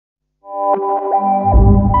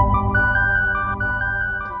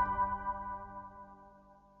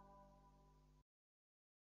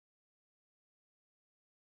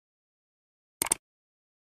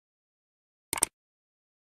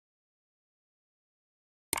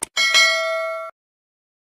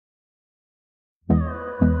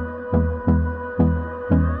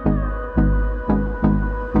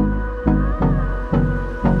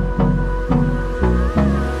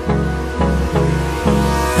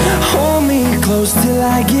Close till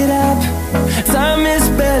I get up. Time is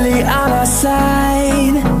barely on our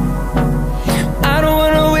side. I don't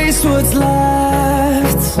wanna waste what's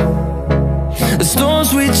left. The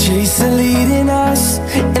storms we chase are leading us,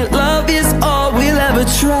 and love is all we'll ever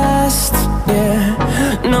trust.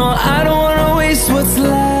 Yeah, no, I don't wanna waste what's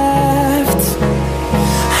left.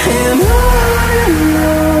 And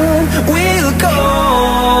on we'll go,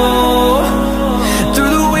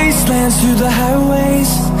 through the wastelands, through the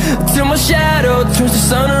highways, till my shadow turns to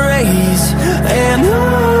sun rays. And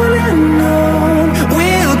on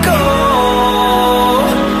we'll go,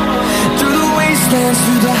 through the wastelands,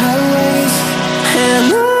 through the highways,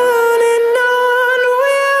 and on.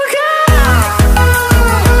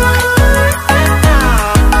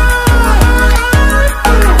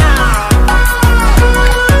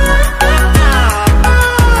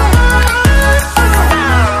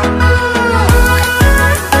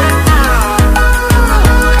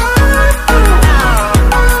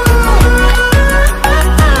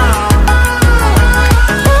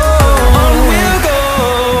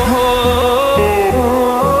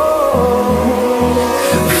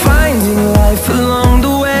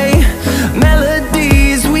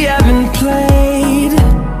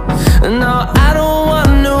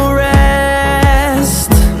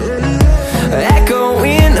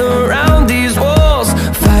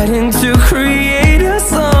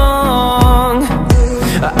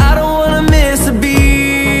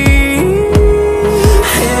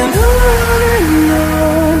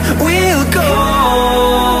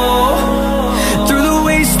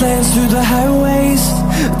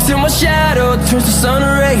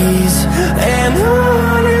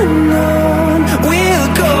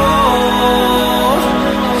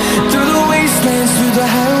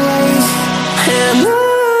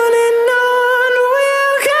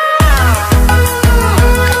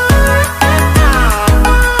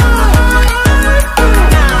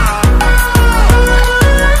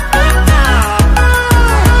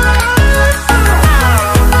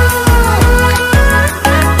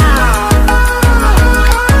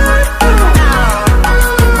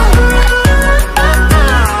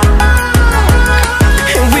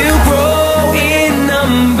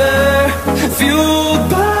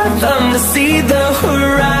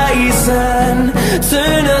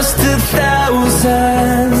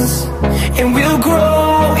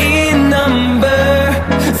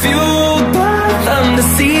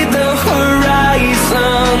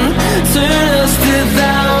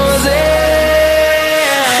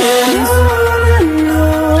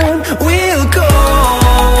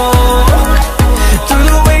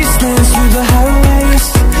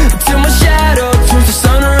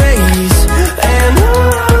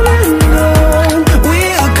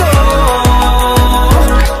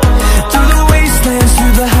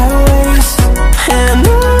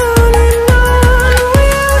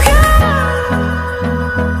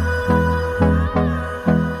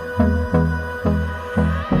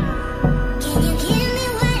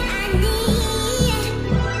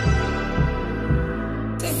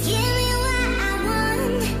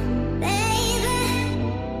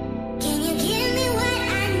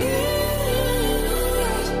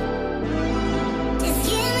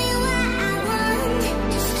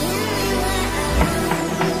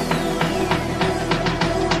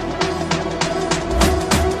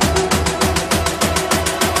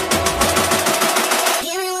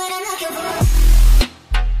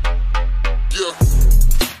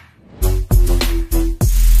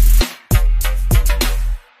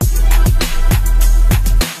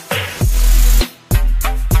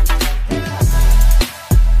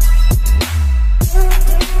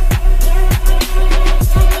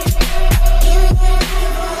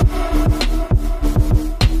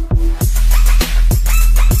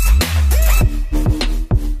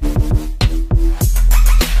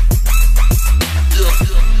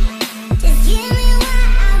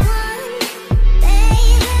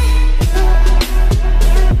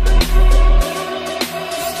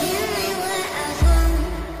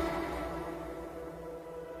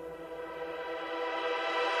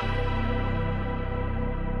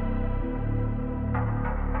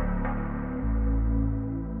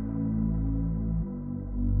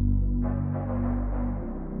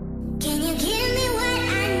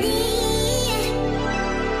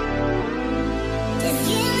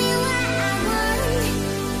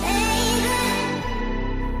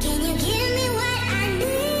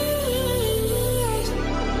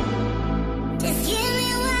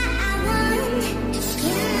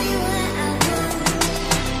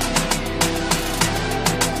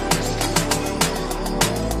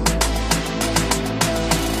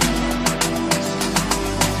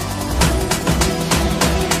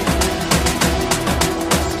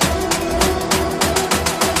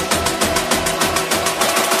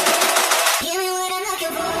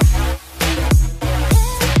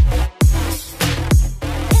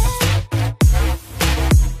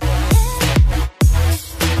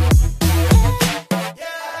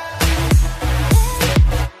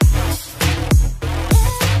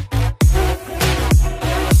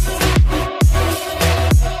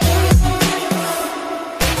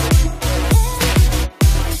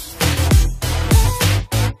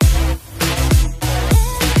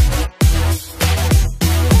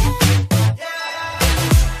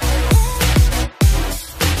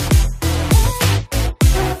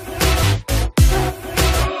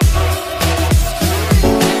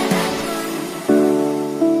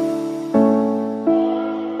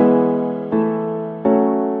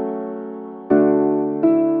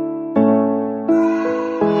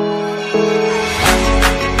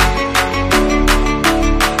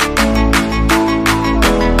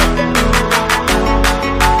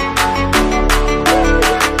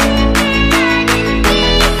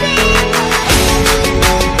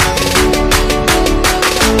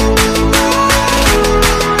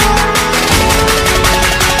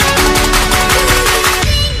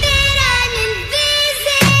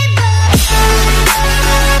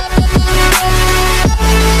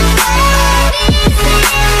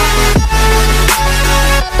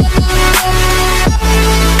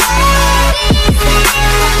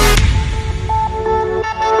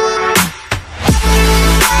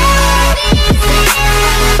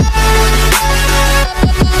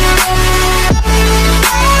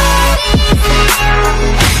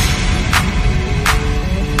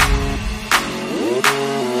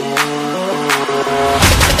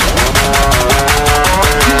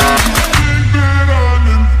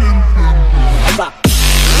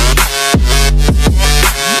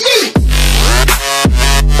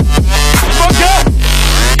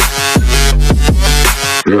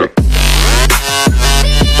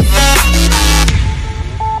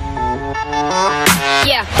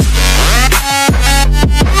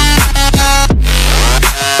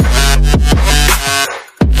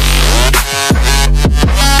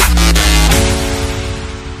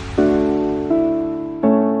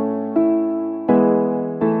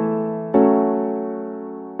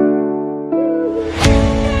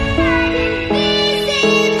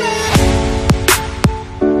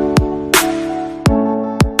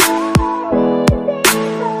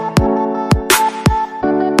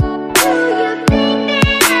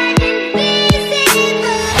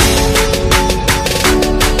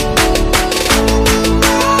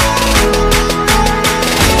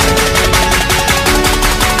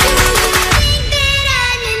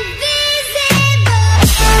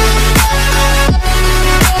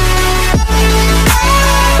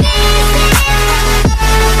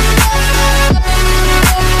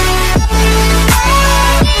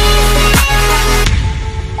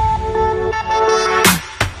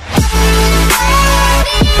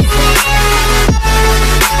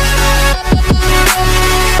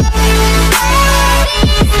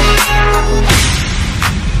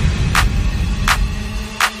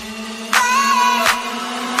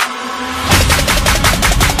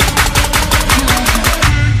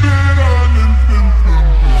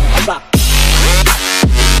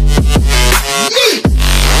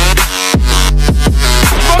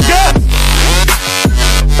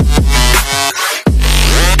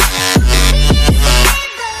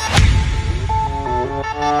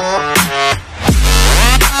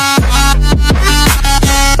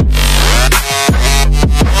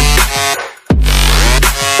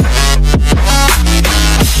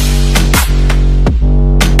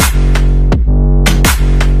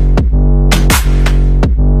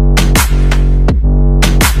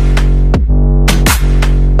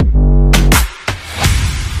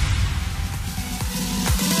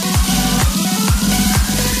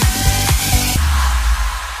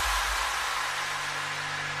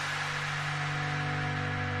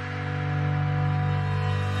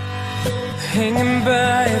 hanging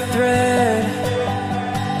by a thread,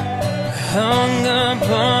 hung up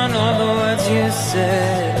on all the words you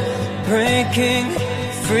said, breaking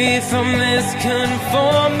free from this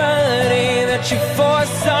conformity that you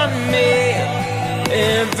force on me.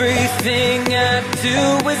 Everything I do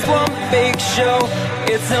is one big show.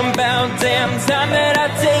 It's about damn time that I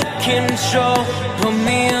take control. Put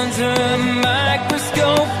me under a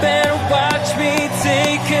microscope and watch me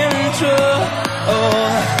take control.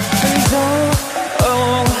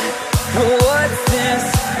 What's this?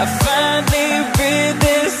 I finally read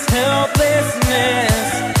this helplessness.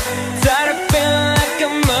 Tired of feeling like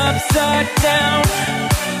I'm upside down,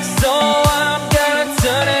 so I'm gonna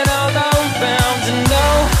turn it all around. And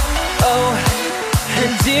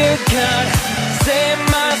and dear God, save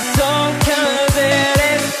my soul, 'cause it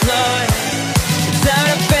is flawed. Tired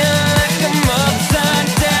of feeling like I'm upside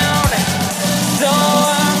down, so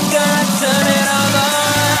I'm gonna turn it all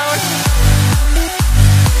around.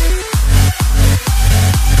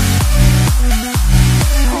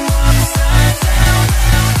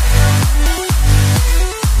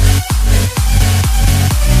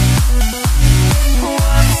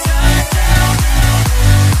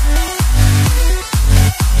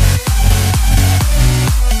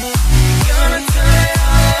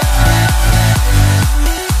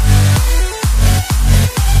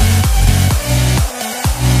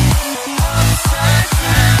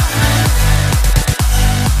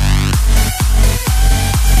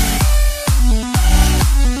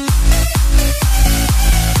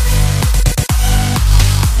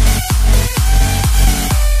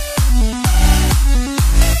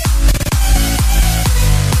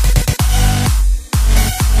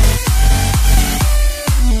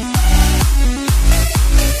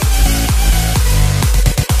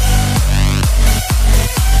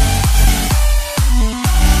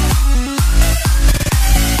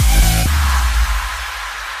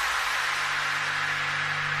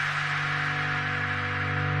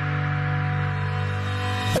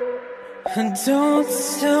 And don't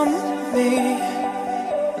tell me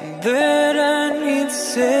that I need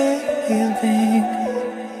saving.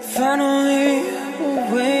 Finally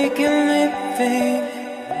awake and living.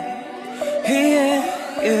 Yeah.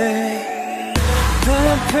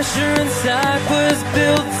 The pressure inside was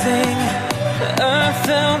building. I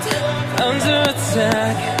felt under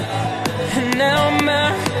attack, and now my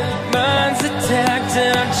mind's attacked.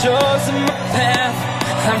 And I've chosen my path.